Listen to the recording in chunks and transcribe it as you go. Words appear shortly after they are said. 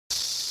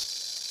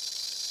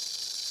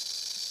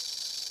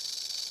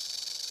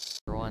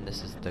everyone,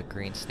 this is the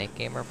Green Snake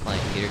Gamer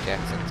playing Peter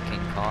Jackson's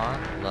King Kong,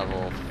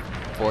 level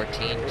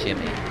 14,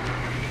 Jimmy.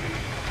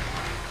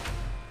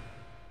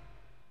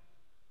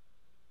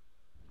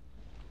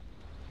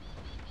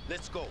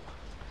 Let's go.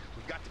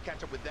 We've got to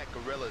catch up with that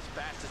gorilla as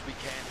fast as we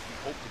can if we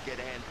hope to get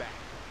Ann back.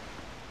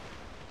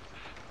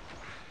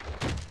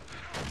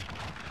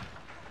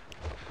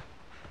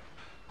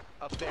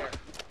 Up there.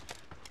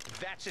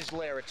 That's his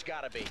lair, it's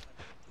gotta be.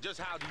 Just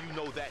how do you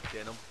know that,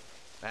 Denham?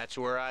 That's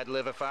where I'd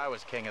live if I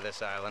was king of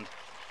this island.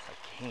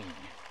 A king.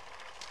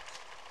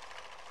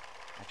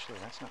 Actually,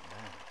 that's not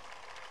bad.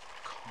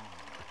 Kong.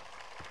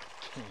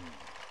 King.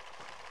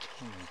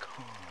 King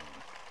Kong.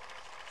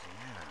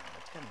 Yeah,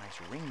 that's got a nice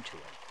ring to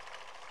it.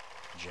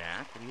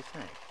 Jack, what do you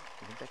think?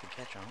 You think that could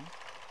catch on?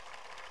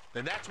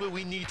 Then that's where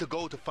we need to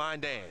go to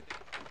find Ann.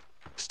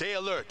 Stay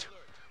alert.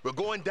 We're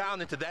going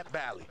down into that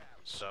valley.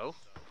 So?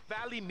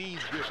 Valley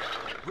means river.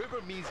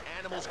 River means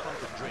animals come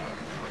to drink.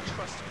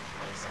 Trust me.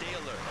 Stay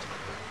alert.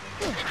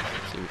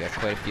 So we got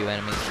quite a few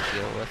enemies to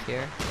deal with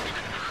here.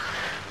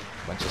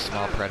 A bunch of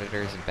small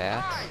predators and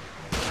bats.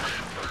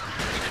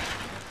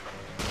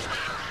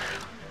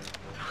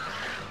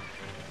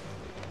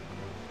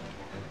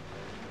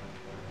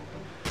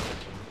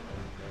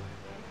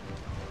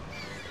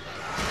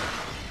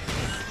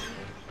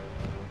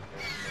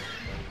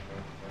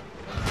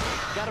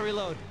 Gotta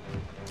reload.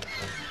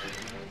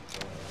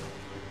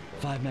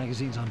 5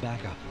 magazines on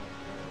backup.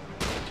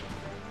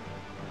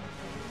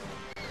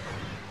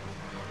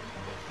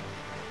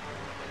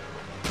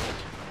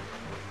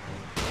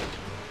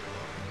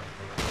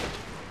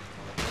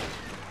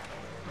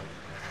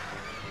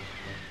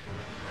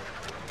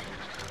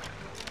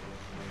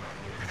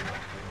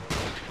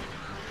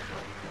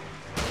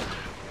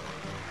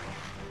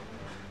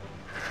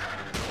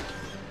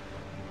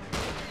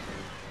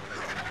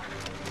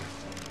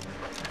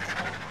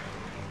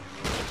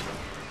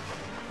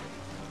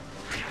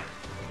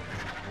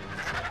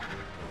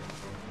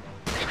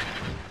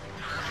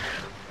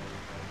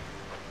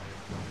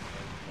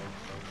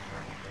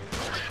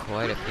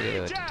 Quite a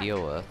few to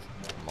deal with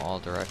from all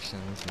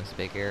directions in this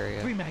big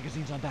area. 3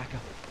 magazines on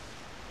backup.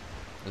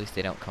 At least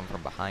they don't come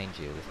from behind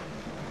you.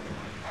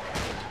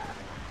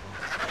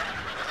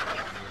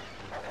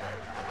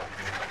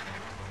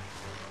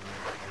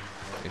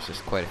 There's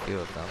just quite a few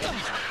of them.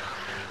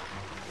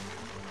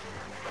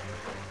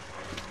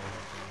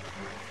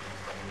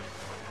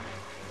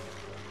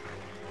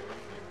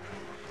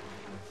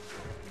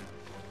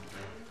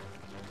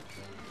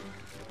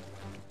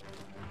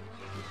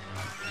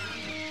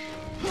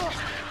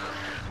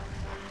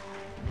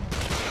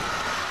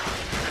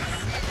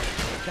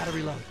 Gotta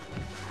reload.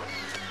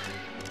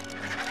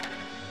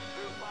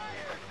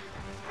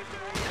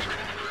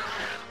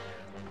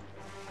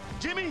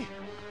 Jimmy!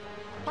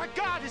 My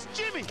God, it's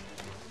Jimmy!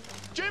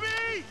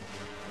 Jimmy!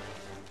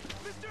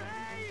 Mr.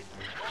 Hayes!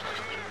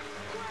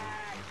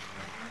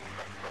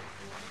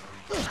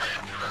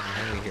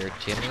 And we hear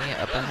Jimmy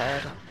up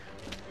ahead.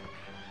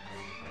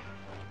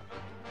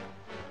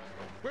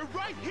 We're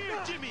right here,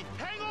 Jimmy!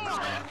 Hang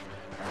on!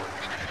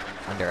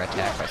 Under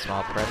attack by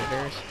small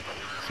predators.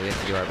 So we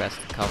have to do our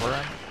best to cover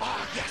them.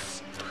 Oh,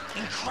 yes!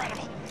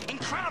 Incredible!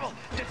 Incredible!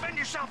 Defend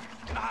yourself!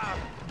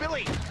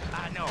 Billy!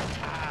 No.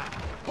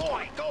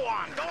 Boy, go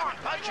on! Go on!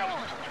 Punch him!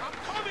 I'm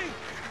coming!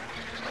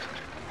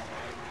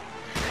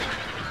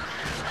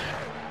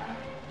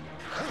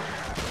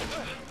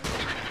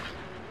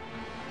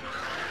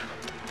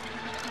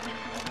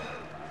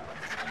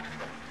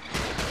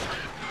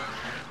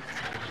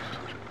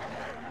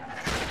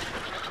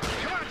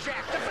 Come on,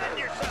 Jack! Defend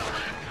yourself!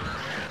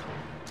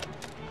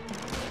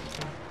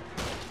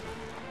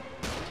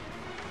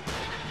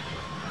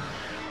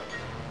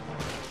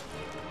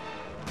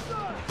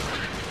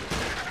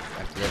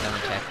 After they're done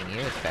attacking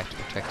you, it's back to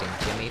protecting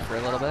Jimmy for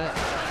a little bit.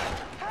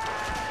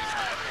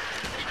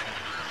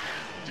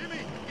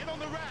 Jimmy, get on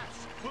the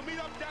rafts! We'll meet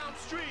up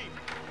downstream!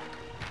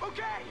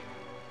 Okay!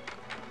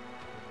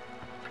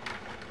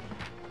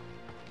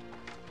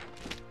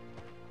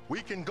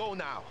 We can go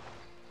now.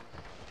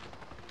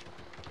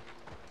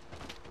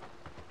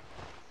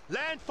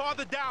 Land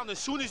farther down as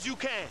soon as you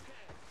can.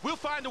 We'll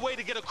find a way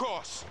to get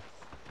across.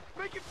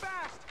 Make it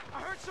fast!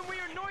 I heard some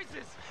weird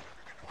noises!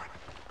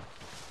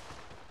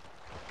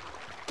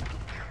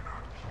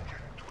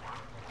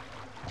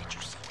 Did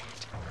you see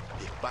that?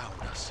 They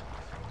found us.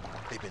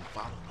 They've been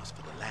following us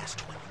for the last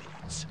 20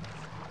 minutes.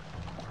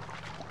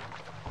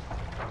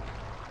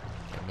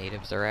 The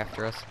natives are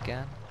after us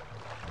again.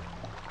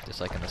 Just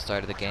like in the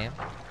start of the game.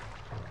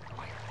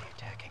 Why are they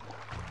attacking?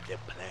 They're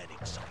planning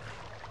something.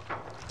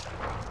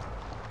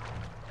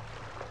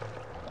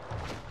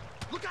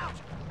 Look out!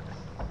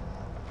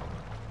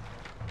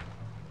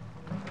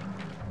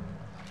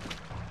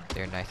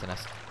 They're nice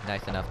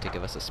enough to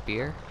give us a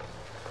spear.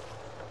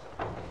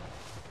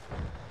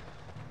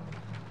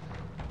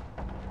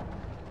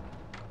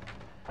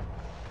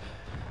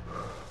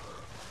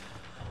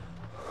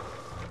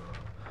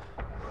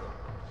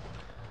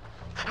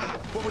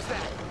 What was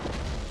that?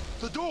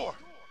 The door!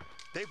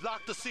 They've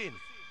locked us in.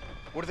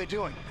 What are they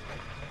doing?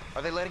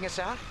 Are they letting us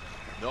out?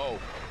 No,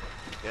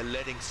 They're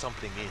letting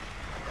something in.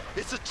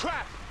 It's a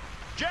trap!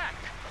 Jack,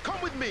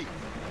 come with me!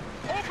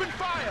 Open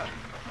fire!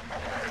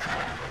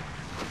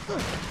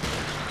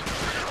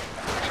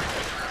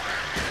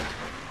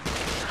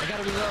 I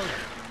gotta reload.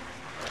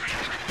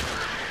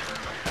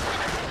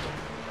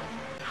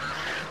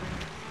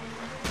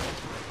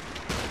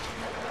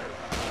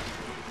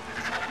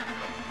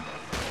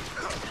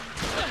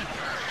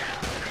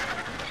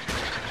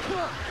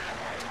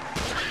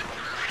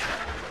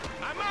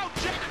 I'm out,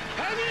 Jack!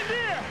 Hang in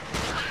there!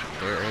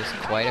 There is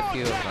quite a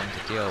few of them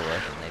to deal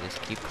with, and they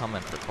just keep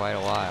coming for quite a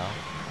while.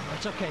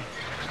 It's okay.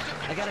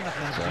 I got enough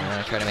So I'm magazines.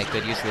 gonna try to make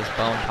good use of this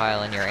bone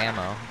pile in your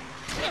ammo.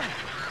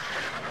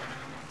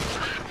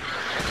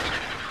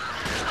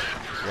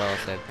 As well as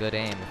have good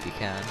aim if you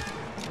can.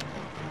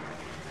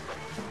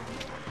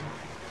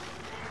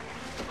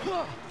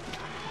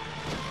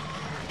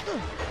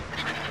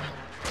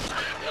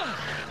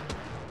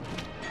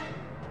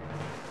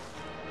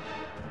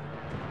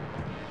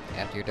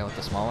 After you're done with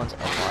the small ones, a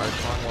large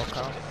one will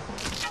come.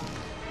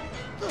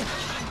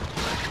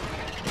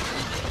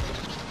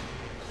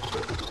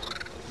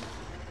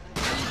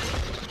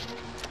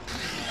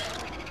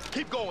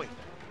 Keep going.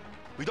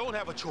 We don't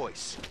have a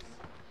choice.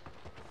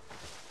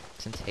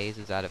 Since Hayes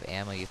is out of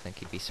ammo, you think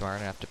he'd be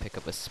smart enough to pick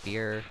up a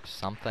spear,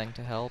 something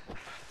to help?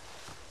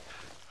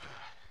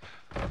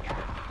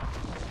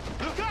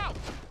 Look out!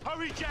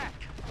 Hurry, Jack!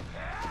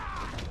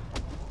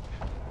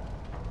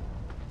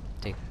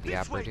 Take the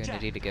This way,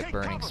 opportunity Jack. to get Take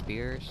burning cover.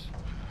 spears.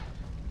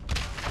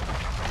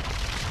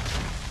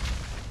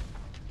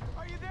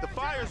 Are you there, The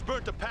fire's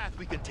burnt a path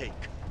we can take.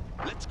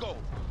 Let's go.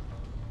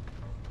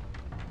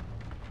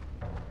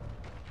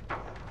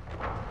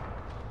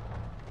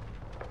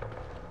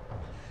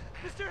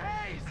 Mr.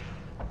 Hayes!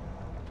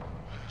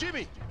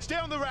 Jimmy, stay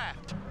on the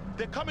raft.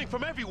 They're coming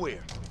from everywhere.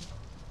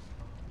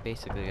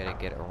 Basically gotta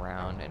get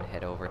around and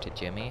head over to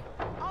Jimmy.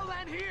 I'll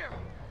land here!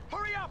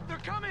 Hurry up, they're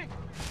coming!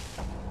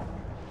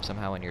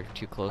 Somehow when you're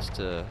too close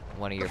to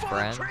one of your The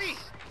fallen friends, tree!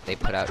 they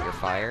put out your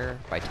fire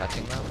by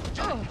touching them.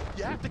 Jimmy,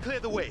 you have to clear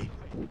the way.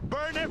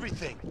 Burn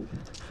everything.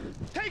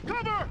 Take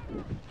cover!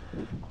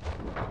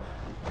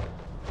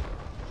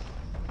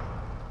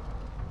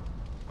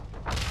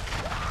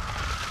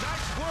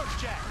 Nice work,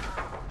 Jack.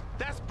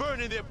 That's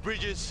burning their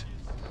bridges.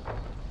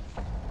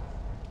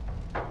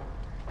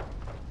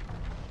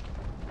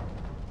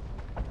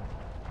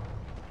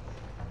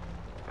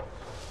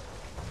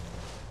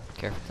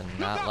 Careful to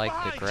not out light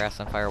the behind! grass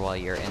on fire while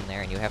you're in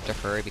there, and you have to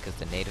hurry because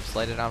the natives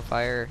light it on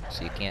fire,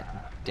 so you can't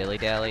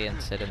dilly-dally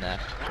and sit in that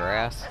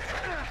grass.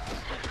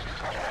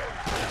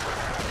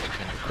 You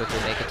can quickly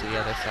make it to the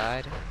other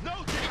side, No,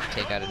 Jimmy,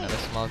 take don't out another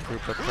move. small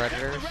group of We'll get the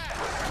predators.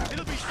 raft.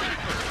 It'll be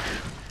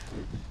safer.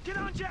 Get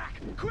on,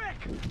 Jack! Quick!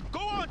 Go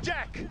on,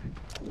 Jack.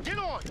 Get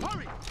on.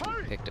 Hurry,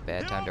 hurry. Picked a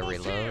bad They're time to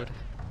almost reload. here.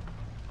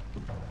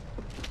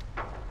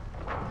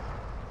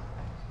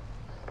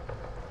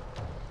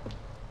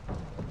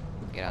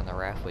 Get on the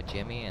raft with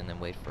Jimmy, and then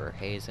wait for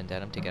Hayes and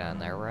Denham to get on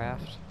their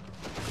raft.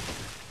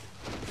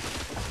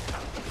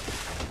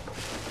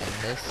 And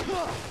this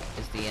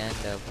is the end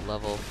of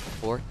level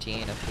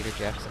 14 of Peter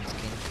Jackson's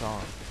King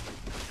Kong.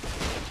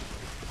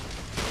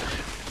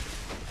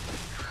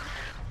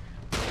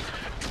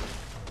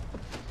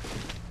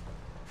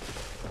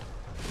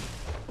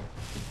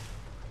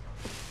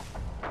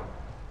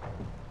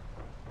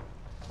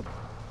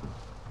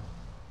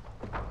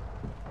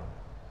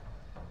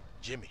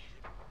 Jimmy,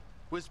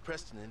 where's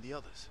Preston and the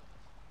others?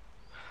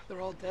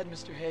 They're all dead,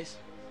 Mr. Hayes.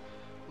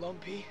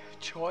 Lumpy,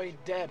 Choi,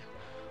 dead.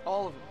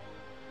 All of them.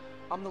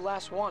 I'm the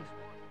last one.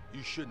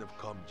 You shouldn't have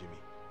come, Jimmy.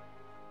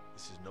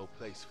 This is no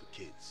place for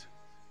kids.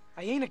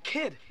 I ain't a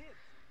kid.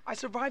 I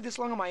survived this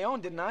long on my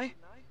own, didn't I?